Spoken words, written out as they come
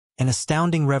An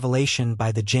astounding revelation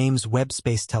by the James Webb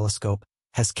Space Telescope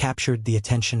has captured the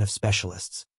attention of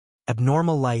specialists.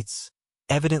 Abnormal lights,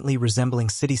 evidently resembling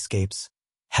cityscapes,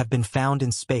 have been found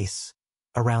in space,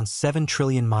 around 7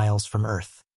 trillion miles from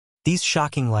Earth. These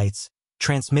shocking lights,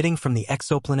 transmitting from the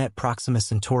exoplanet Proxima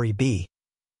Centauri b,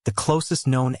 the closest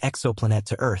known exoplanet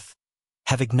to Earth,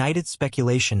 have ignited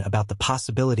speculation about the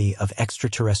possibility of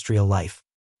extraterrestrial life.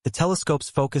 The telescope's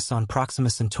focus on Proxima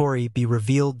Centauri b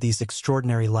revealed these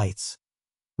extraordinary lights,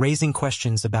 raising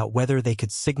questions about whether they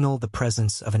could signal the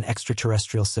presence of an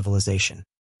extraterrestrial civilization.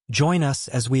 Join us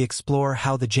as we explore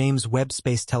how the James Webb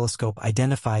Space Telescope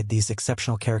identified these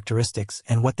exceptional characteristics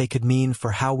and what they could mean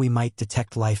for how we might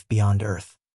detect life beyond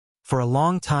Earth. For a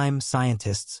long time,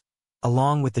 scientists,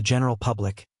 along with the general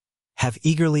public, have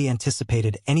eagerly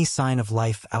anticipated any sign of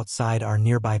life outside our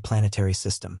nearby planetary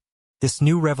system. This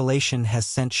new revelation has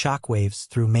sent shockwaves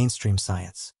through mainstream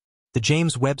science. The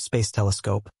James Webb Space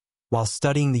Telescope, while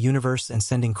studying the universe and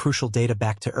sending crucial data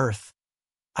back to Earth,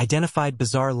 identified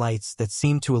bizarre lights that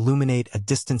seemed to illuminate a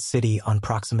distant city on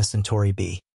Proxima Centauri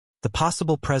b. The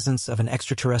possible presence of an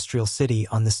extraterrestrial city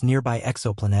on this nearby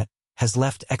exoplanet has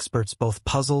left experts both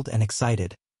puzzled and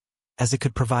excited, as it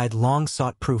could provide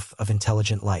long-sought proof of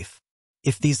intelligent life.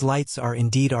 If these lights are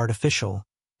indeed artificial,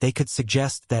 they could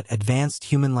suggest that advanced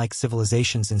human-like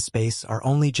civilizations in space are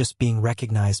only just being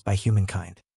recognized by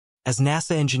humankind. As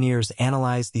NASA engineers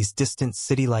analyze these distant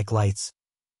city-like lights,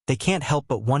 they can't help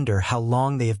but wonder how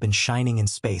long they have been shining in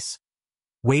space,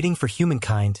 waiting for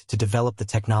humankind to develop the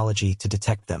technology to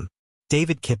detect them.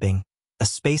 David Kipping, a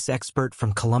space expert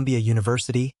from Columbia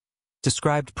University,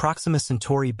 described Proxima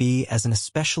Centauri b as an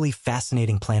especially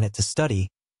fascinating planet to study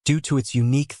due to its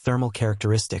unique thermal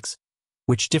characteristics,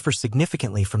 which differ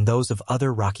significantly from those of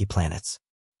other rocky planets.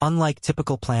 Unlike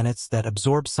typical planets that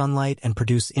absorb sunlight and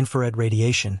produce infrared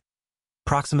radiation,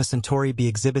 Proxima Centauri b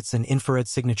exhibits an infrared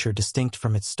signature distinct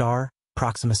from its star,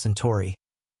 Proxima Centauri,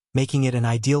 making it an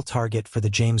ideal target for the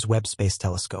James Webb Space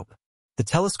Telescope. The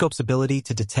telescope's ability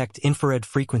to detect infrared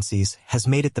frequencies has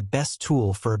made it the best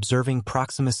tool for observing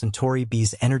Proxima Centauri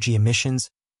b's energy emissions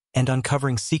and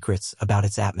uncovering secrets about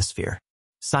its atmosphere.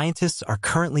 Scientists are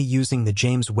currently using the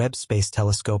James Webb Space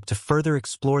Telescope to further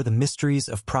explore the mysteries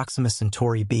of Proxima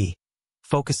Centauri b,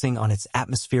 focusing on its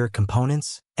atmospheric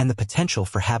components and the potential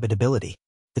for habitability.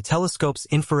 The telescope's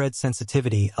infrared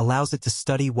sensitivity allows it to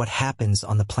study what happens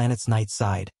on the planet's night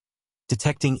side,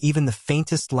 detecting even the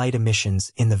faintest light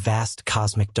emissions in the vast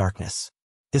cosmic darkness.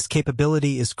 This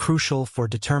capability is crucial for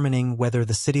determining whether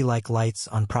the city-like lights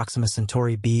on Proxima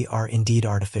Centauri b are indeed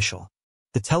artificial.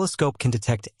 The telescope can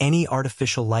detect any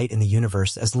artificial light in the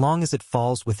universe as long as it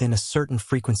falls within a certain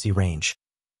frequency range,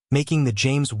 making the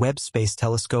James Webb Space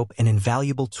Telescope an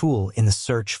invaluable tool in the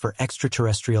search for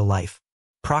extraterrestrial life.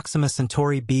 Proxima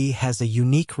Centauri b has a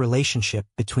unique relationship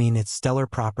between its stellar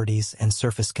properties and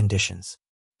surface conditions.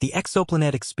 The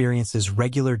exoplanet experiences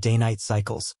regular day-night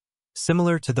cycles,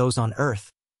 similar to those on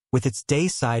Earth, with its day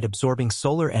side absorbing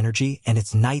solar energy and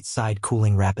its night side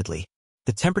cooling rapidly.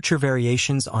 The temperature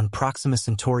variations on Proxima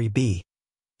Centauri b,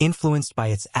 influenced by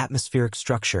its atmospheric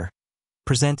structure,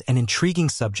 present an intriguing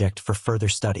subject for further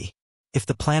study. If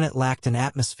the planet lacked an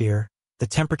atmosphere, the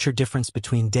temperature difference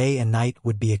between day and night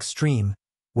would be extreme,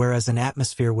 whereas an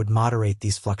atmosphere would moderate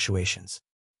these fluctuations.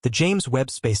 The James Webb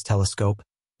Space Telescope,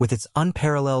 with its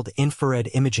unparalleled infrared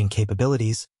imaging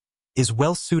capabilities, is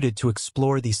well suited to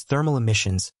explore these thermal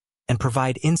emissions and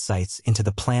provide insights into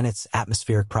the planet's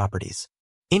atmospheric properties.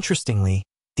 Interestingly,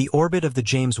 the orbit of the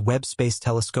James Webb Space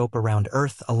Telescope around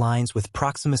Earth aligns with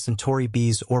Proxima Centauri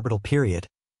b's orbital period,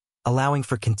 allowing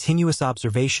for continuous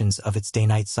observations of its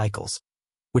day-night cycles,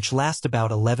 which last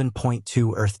about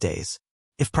 11.2 Earth days.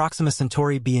 If Proxima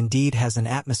Centauri b indeed has an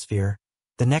atmosphere,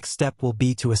 the next step will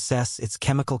be to assess its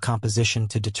chemical composition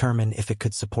to determine if it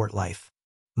could support life.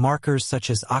 Markers such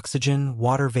as oxygen,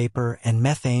 water vapor, and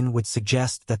methane would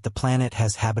suggest that the planet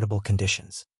has habitable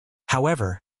conditions.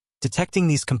 However, detecting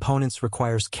these components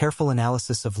requires careful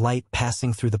analysis of light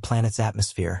passing through the planet's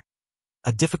atmosphere,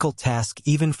 a difficult task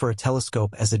even for a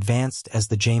telescope as advanced as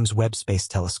the James Webb Space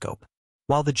Telescope.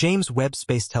 While the James Webb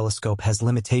Space Telescope has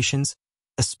limitations,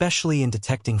 especially in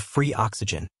detecting free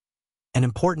oxygen, an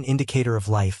important indicator of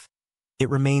life, it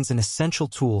remains an essential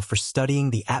tool for studying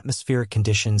the atmospheric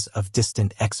conditions of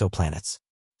distant exoplanets.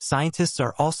 Scientists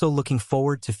are also looking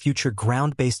forward to future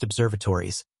ground-based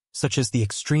observatories, such as the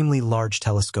Extremely Large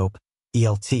Telescope,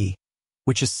 ELT,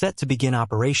 which is set to begin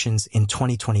operations in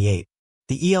 2028.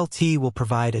 The ELT will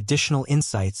provide additional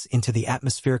insights into the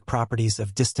atmospheric properties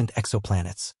of distant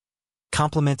exoplanets,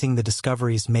 complementing the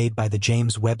discoveries made by the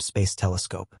James Webb Space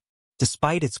Telescope.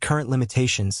 Despite its current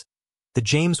limitations, The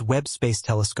James Webb Space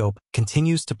Telescope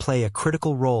continues to play a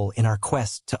critical role in our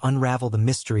quest to unravel the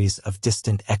mysteries of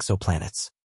distant exoplanets.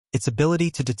 Its ability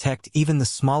to detect even the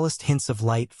smallest hints of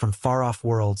light from far-off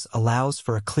worlds allows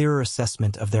for a clearer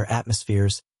assessment of their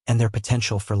atmospheres and their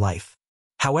potential for life.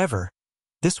 However,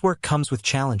 this work comes with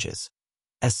challenges,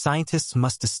 as scientists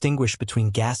must distinguish between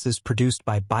gases produced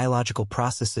by biological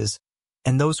processes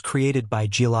and those created by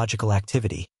geological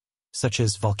activity, such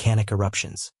as volcanic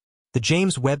eruptions. The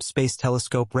James Webb Space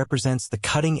Telescope represents the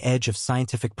cutting edge of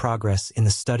scientific progress in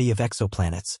the study of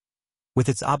exoplanets, with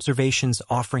its observations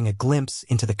offering a glimpse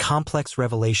into the complex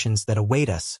revelations that await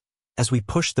us as we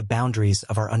push the boundaries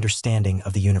of our understanding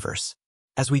of the universe.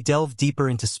 As we delve deeper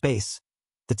into space,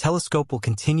 the telescope will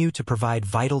continue to provide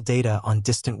vital data on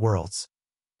distant worlds,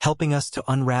 helping us to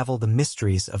unravel the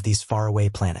mysteries of these faraway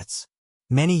planets.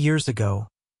 Many years ago,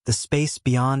 the space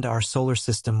beyond our solar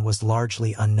system was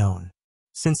largely unknown.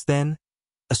 Since then,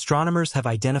 astronomers have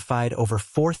identified over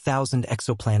 4,000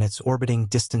 exoplanets orbiting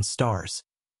distant stars,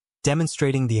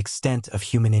 demonstrating the extent of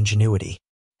human ingenuity.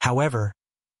 However,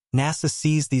 NASA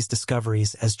sees these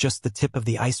discoveries as just the tip of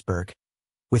the iceberg,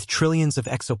 with trillions of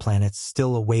exoplanets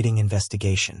still awaiting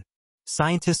investigation.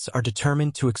 Scientists are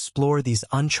determined to explore these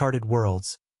uncharted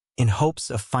worlds in hopes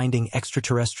of finding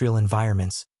extraterrestrial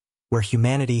environments where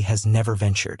humanity has never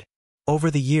ventured. Over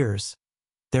the years,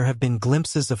 there have been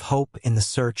glimpses of hope in the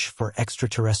search for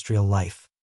extraterrestrial life.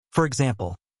 For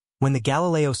example, when the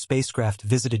Galileo spacecraft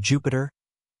visited Jupiter,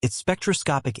 its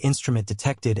spectroscopic instrument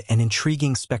detected an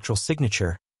intriguing spectral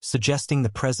signature suggesting the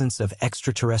presence of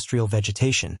extraterrestrial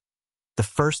vegetation, the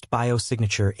first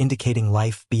biosignature indicating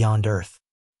life beyond Earth.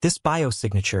 This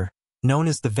biosignature, known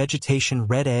as the vegetation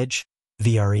red edge,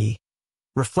 VRE,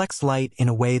 reflects light in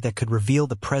a way that could reveal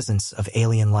the presence of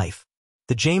alien life.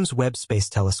 The James Webb Space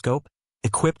Telescope,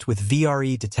 equipped with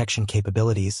VRE detection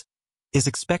capabilities, is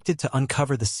expected to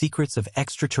uncover the secrets of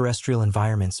extraterrestrial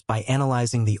environments by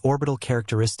analyzing the orbital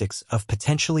characteristics of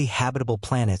potentially habitable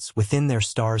planets within their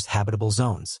stars' habitable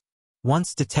zones.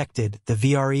 Once detected, the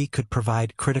VRE could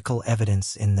provide critical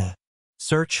evidence in the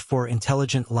search for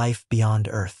intelligent life beyond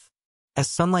Earth. As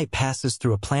sunlight passes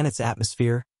through a planet's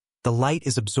atmosphere, the light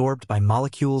is absorbed by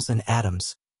molecules and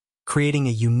atoms, creating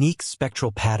a unique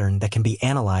spectral pattern that can be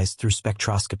analyzed through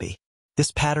spectroscopy.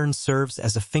 This pattern serves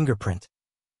as a fingerprint,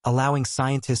 allowing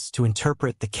scientists to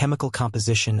interpret the chemical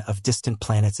composition of distant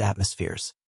planets'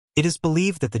 atmospheres. It is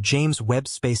believed that the James Webb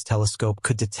Space Telescope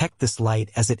could detect this light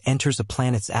as it enters a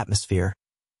planet's atmosphere,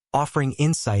 offering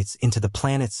insights into the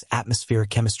planet's atmospheric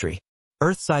chemistry.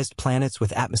 Earth-sized planets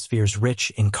with atmospheres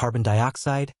rich in carbon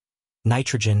dioxide,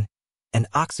 nitrogen, and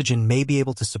oxygen may be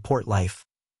able to support life,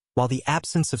 while the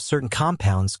absence of certain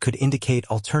compounds could indicate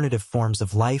alternative forms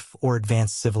of life or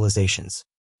advanced civilizations.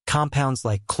 Compounds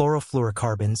like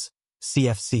chlorofluorocarbons,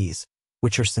 CFCs,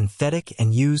 which are synthetic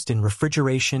and used in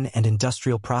refrigeration and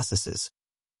industrial processes,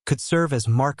 could serve as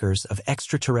markers of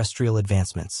extraterrestrial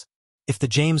advancements. If the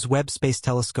James Webb Space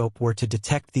Telescope were to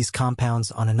detect these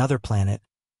compounds on another planet,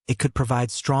 it could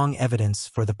provide strong evidence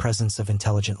for the presence of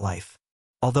intelligent life.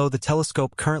 Although the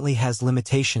telescope currently has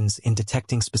limitations in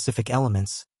detecting specific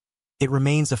elements, it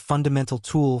remains a fundamental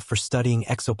tool for studying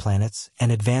exoplanets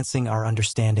and advancing our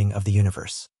understanding of the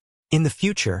universe. In the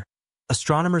future,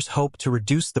 astronomers hope to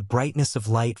reduce the brightness of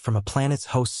light from a planet's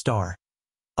host star,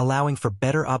 allowing for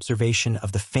better observation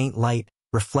of the faint light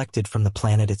reflected from the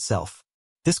planet itself.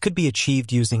 This could be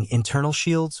achieved using internal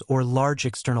shields or large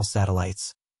external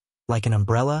satellites, like an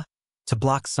umbrella, to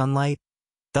block sunlight,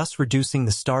 thus reducing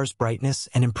the star's brightness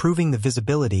and improving the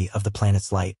visibility of the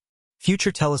planet's light.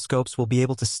 Future telescopes will be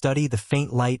able to study the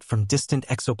faint light from distant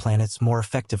exoplanets more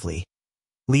effectively,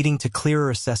 leading to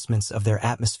clearer assessments of their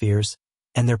atmospheres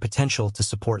and their potential to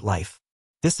support life.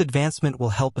 This advancement will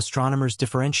help astronomers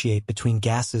differentiate between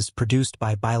gases produced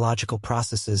by biological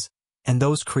processes and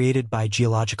those created by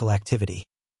geological activity,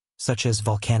 such as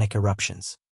volcanic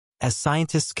eruptions. As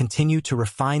scientists continue to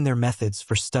refine their methods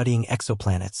for studying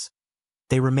exoplanets,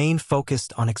 they remain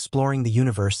focused on exploring the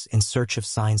universe in search of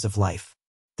signs of life.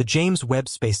 The James Webb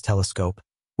Space Telescope,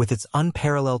 with its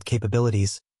unparalleled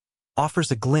capabilities,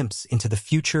 offers a glimpse into the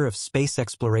future of space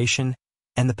exploration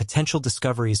and the potential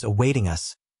discoveries awaiting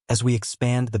us as we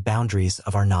expand the boundaries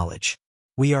of our knowledge.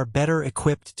 We are better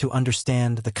equipped to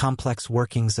understand the complex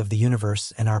workings of the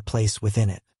universe and our place within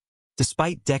it.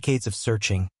 Despite decades of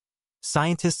searching,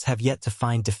 scientists have yet to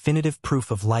find definitive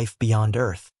proof of life beyond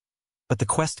Earth, but the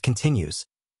quest continues,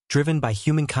 driven by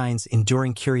humankind's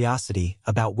enduring curiosity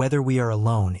about whether we are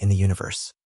alone in the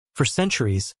universe. For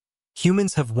centuries,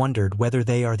 humans have wondered whether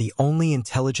they are the only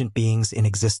intelligent beings in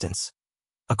existence,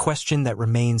 a question that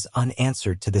remains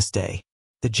unanswered to this day.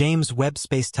 The James Webb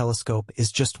Space Telescope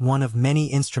is just one of many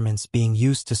instruments being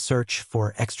used to search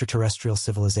for extraterrestrial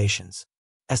civilizations.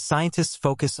 As scientists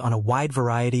focus on a wide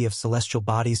variety of celestial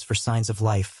bodies for signs of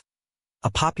life,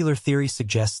 a popular theory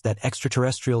suggests that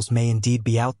extraterrestrials may indeed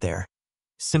be out there,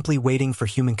 simply waiting for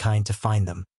humankind to find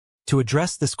them. To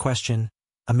address this question,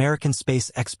 American space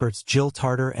experts Jill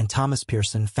Tarter and Thomas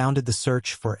Pearson founded the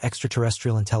Search for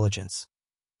Extraterrestrial Intelligence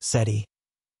 (SETI)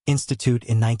 Institute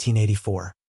in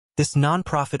 1984. This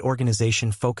nonprofit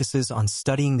organization focuses on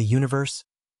studying the universe,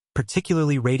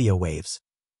 particularly radio waves,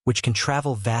 which can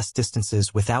travel vast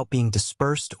distances without being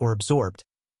dispersed or absorbed,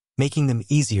 making them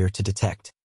easier to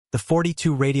detect. The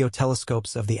 42 radio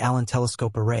telescopes of the Allen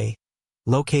Telescope Array,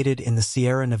 located in the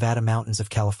Sierra Nevada mountains of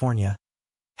California,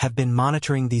 have been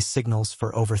monitoring these signals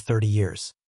for over 30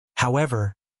 years.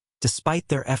 However, despite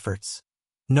their efforts,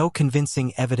 no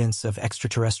convincing evidence of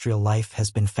extraterrestrial life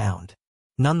has been found.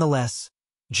 Nonetheless,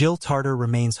 Jill Tarter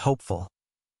remains hopeful,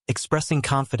 expressing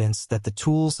confidence that the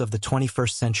tools of the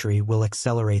 21st century will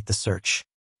accelerate the search.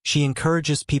 She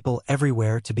encourages people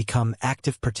everywhere to become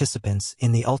active participants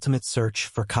in the ultimate search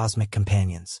for cosmic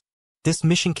companions. This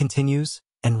mission continues,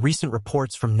 and recent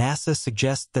reports from NASA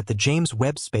suggest that the James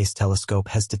Webb Space Telescope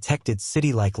has detected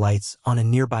city-like lights on a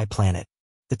nearby planet.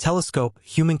 The telescope,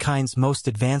 humankind's most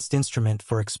advanced instrument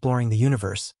for exploring the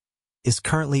universe, is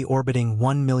currently orbiting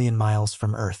 1 million miles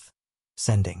from Earth,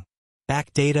 sending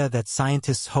back data that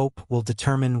scientists hope will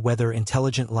determine whether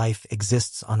intelligent life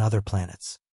exists on other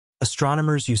planets.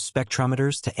 Astronomers use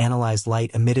spectrometers to analyze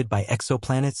light emitted by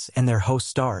exoplanets and their host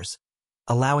stars,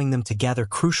 allowing them to gather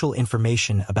crucial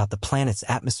information about the planet's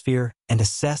atmosphere and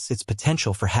assess its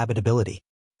potential for habitability.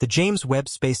 The James Webb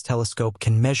Space Telescope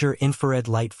can measure infrared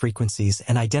light frequencies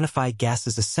and identify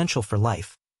gases essential for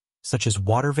life, such as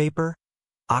water vapor,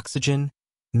 oxygen,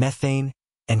 methane,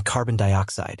 and carbon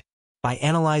dioxide. By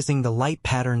analyzing the light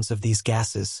patterns of these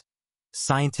gases,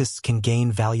 scientists can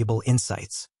gain valuable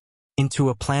insights into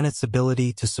a planet's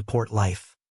ability to support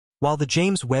life. While the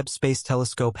James Webb Space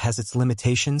Telescope has its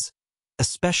limitations,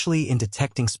 especially in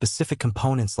detecting specific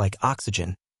components like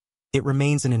oxygen, it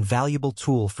remains an invaluable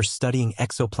tool for studying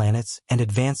exoplanets and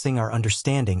advancing our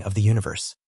understanding of the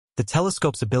universe. The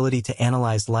telescope's ability to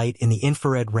analyze light in the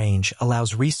infrared range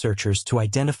allows researchers to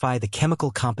identify the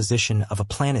chemical composition of a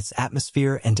planet's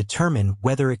atmosphere and determine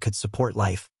whether it could support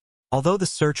life. Although the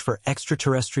search for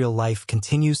extraterrestrial life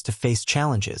continues to face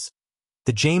challenges,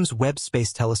 the James Webb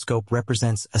Space Telescope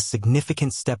represents a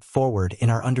significant step forward in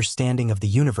our understanding of the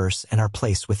universe and our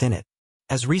place within it.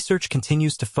 As research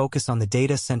continues to focus on the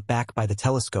data sent back by the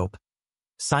telescope,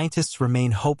 scientists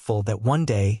remain hopeful that one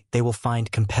day they will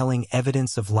find compelling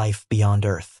evidence of life beyond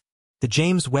Earth. The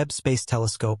James Webb Space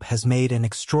Telescope has made an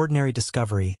extraordinary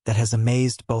discovery that has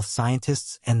amazed both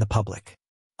scientists and the public.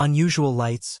 Unusual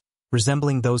lights,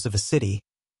 resembling those of a city,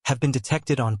 have been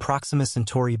detected on Proxima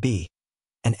Centauri b,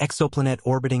 an exoplanet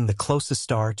orbiting the closest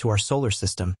star to our solar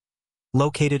system,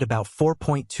 located about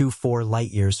 4.24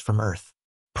 light-years from Earth.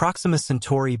 Proxima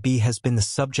Centauri b has been the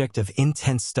subject of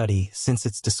intense study since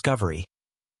its discovery,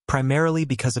 primarily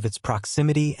because of its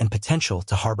proximity and potential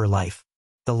to harbor life.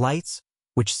 The lights,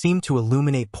 which seem to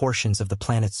illuminate portions of the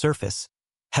planet's surface,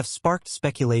 have sparked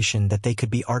speculation that they could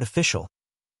be artificial,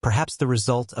 perhaps the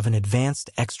result of an advanced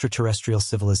extraterrestrial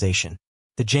civilization.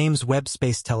 The James Webb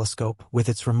Space Telescope, with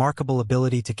its remarkable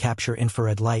ability to capture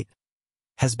infrared light,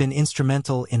 has been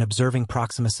instrumental in observing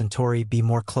Proxima Centauri b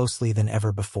more closely than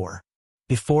ever before.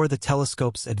 Before the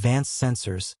telescope's advanced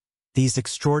sensors, these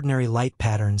extraordinary light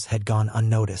patterns had gone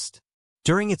unnoticed.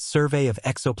 During its survey of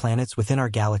exoplanets within our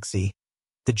galaxy,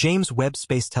 the James Webb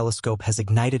Space Telescope has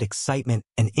ignited excitement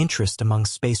and interest among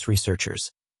space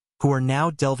researchers, who are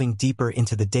now delving deeper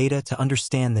into the data to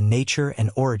understand the nature and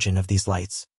origin of these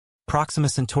lights. Proxima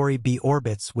Centauri b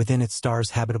orbits within its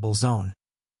star's habitable zone,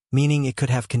 meaning it could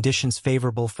have conditions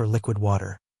favorable for liquid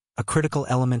water, a critical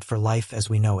element for life as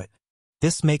we know it.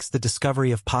 This makes the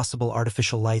discovery of possible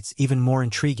artificial lights even more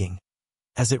intriguing,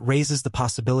 as it raises the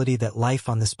possibility that life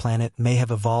on this planet may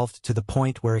have evolved to the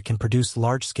point where it can produce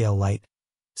large-scale light,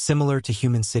 similar to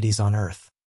human cities on Earth.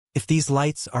 If these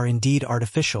lights are indeed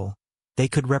artificial, they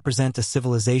could represent a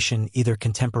civilization either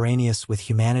contemporaneous with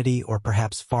humanity or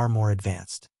perhaps far more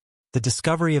advanced. The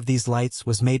discovery of these lights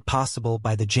was made possible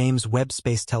by the James Webb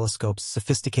Space Telescope's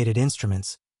sophisticated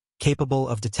instruments, capable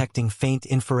of detecting faint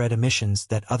infrared emissions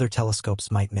that other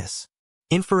telescopes might miss.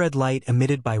 Infrared light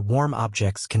emitted by warm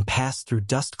objects can pass through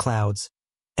dust clouds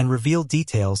and reveal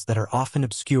details that are often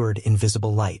obscured in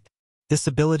visible light. This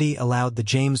ability allowed the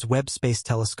James Webb Space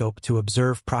Telescope to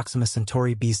observe Proxima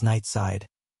Centauri b's night side,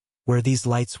 where these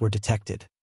lights were detected.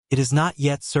 It is not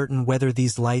yet certain whether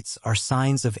these lights are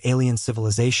signs of alien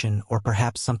civilization or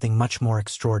perhaps something much more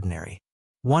extraordinary.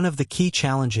 One of the key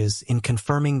challenges in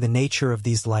confirming the nature of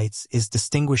these lights is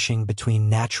distinguishing between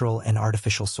natural and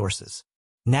artificial sources.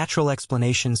 Natural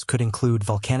explanations could include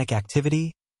volcanic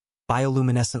activity,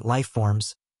 bioluminescent life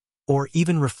forms, or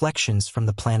even reflections from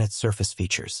the planet's surface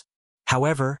features.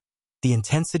 However, the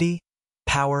intensity,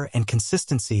 power, and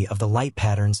consistency of the light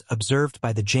patterns observed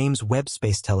by the James Webb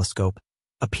Space Telescope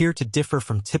appear to differ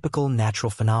from typical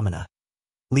natural phenomena,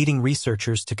 leading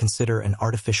researchers to consider an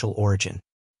artificial origin.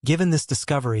 Given this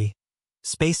discovery,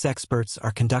 space experts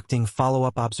are conducting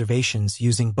follow-up observations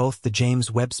using both the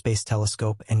James Webb Space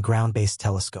Telescope and ground-based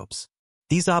telescopes.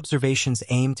 These observations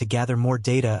aim to gather more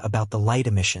data about the light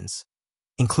emissions,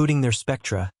 including their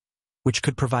spectra, which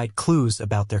could provide clues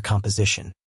about their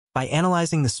composition. By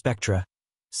analyzing the spectra,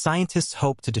 scientists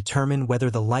hope to determine whether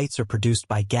the lights are produced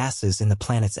by gases in the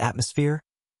planet's atmosphere,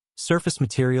 surface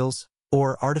materials,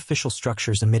 or artificial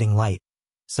structures emitting light,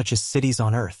 such as cities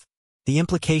on Earth. The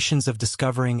implications of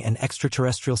discovering an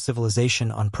extraterrestrial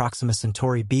civilization on Proxima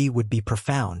Centauri b would be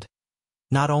profound,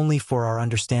 not only for our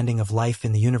understanding of life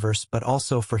in the universe but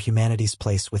also for humanity's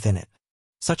place within it.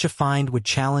 Such a find would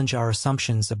challenge our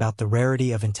assumptions about the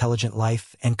rarity of intelligent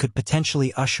life and could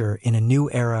potentially usher in a new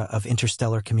era of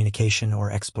interstellar communication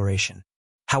or exploration.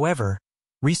 However,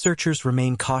 researchers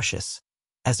remain cautious,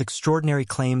 as extraordinary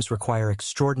claims require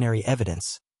extraordinary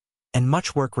evidence, and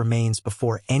much work remains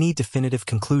before any definitive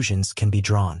conclusions can be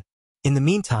drawn. In the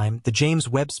meantime, the James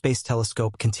Webb Space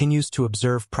Telescope continues to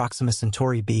observe Proxima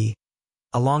Centauri b,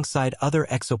 alongside other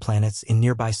exoplanets in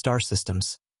nearby star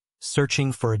systems,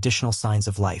 searching for additional signs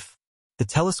of life. The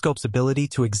telescope's ability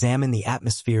to examine the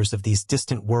atmospheres of these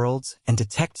distant worlds and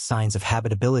detect signs of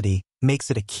habitability makes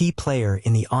it a key player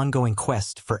in the ongoing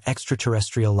quest for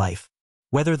extraterrestrial life.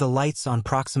 Whether the lights on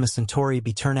Proxima Centauri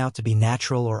b turn out to be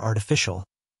natural or artificial,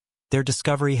 their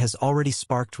discovery has already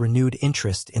sparked renewed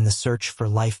interest in the search for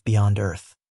life beyond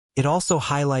Earth. It also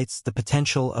highlights the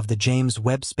potential of the James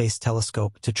Webb Space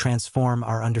Telescope to transform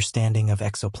our understanding of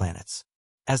exoplanets.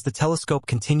 As the telescope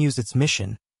continues its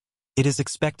mission, it is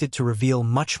expected to reveal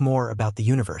much more about the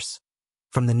universe,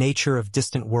 from the nature of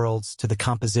distant worlds to the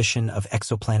composition of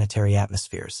exoplanetary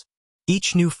atmospheres.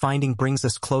 Each new finding brings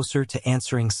us closer to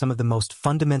answering some of the most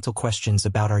fundamental questions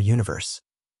about our universe.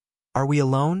 Are we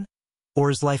alone, or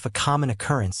is life a common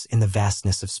occurrence in the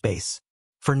vastness of space?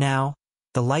 For now,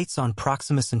 the lights on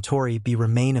Proxima Centauri b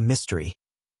remain a mystery,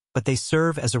 but they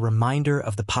serve as a reminder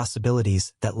of the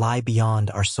possibilities that lie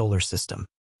beyond our solar system.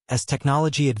 As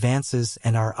technology advances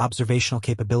and our observational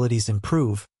capabilities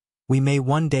improve, we may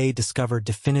one day discover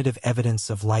definitive evidence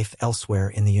of life elsewhere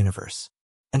in the universe.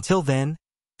 Until then,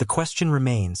 the question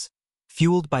remains,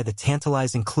 fueled by the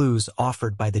tantalizing clues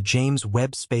offered by the James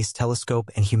Webb Space Telescope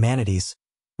and humanity's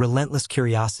relentless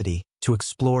curiosity to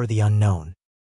explore the unknown.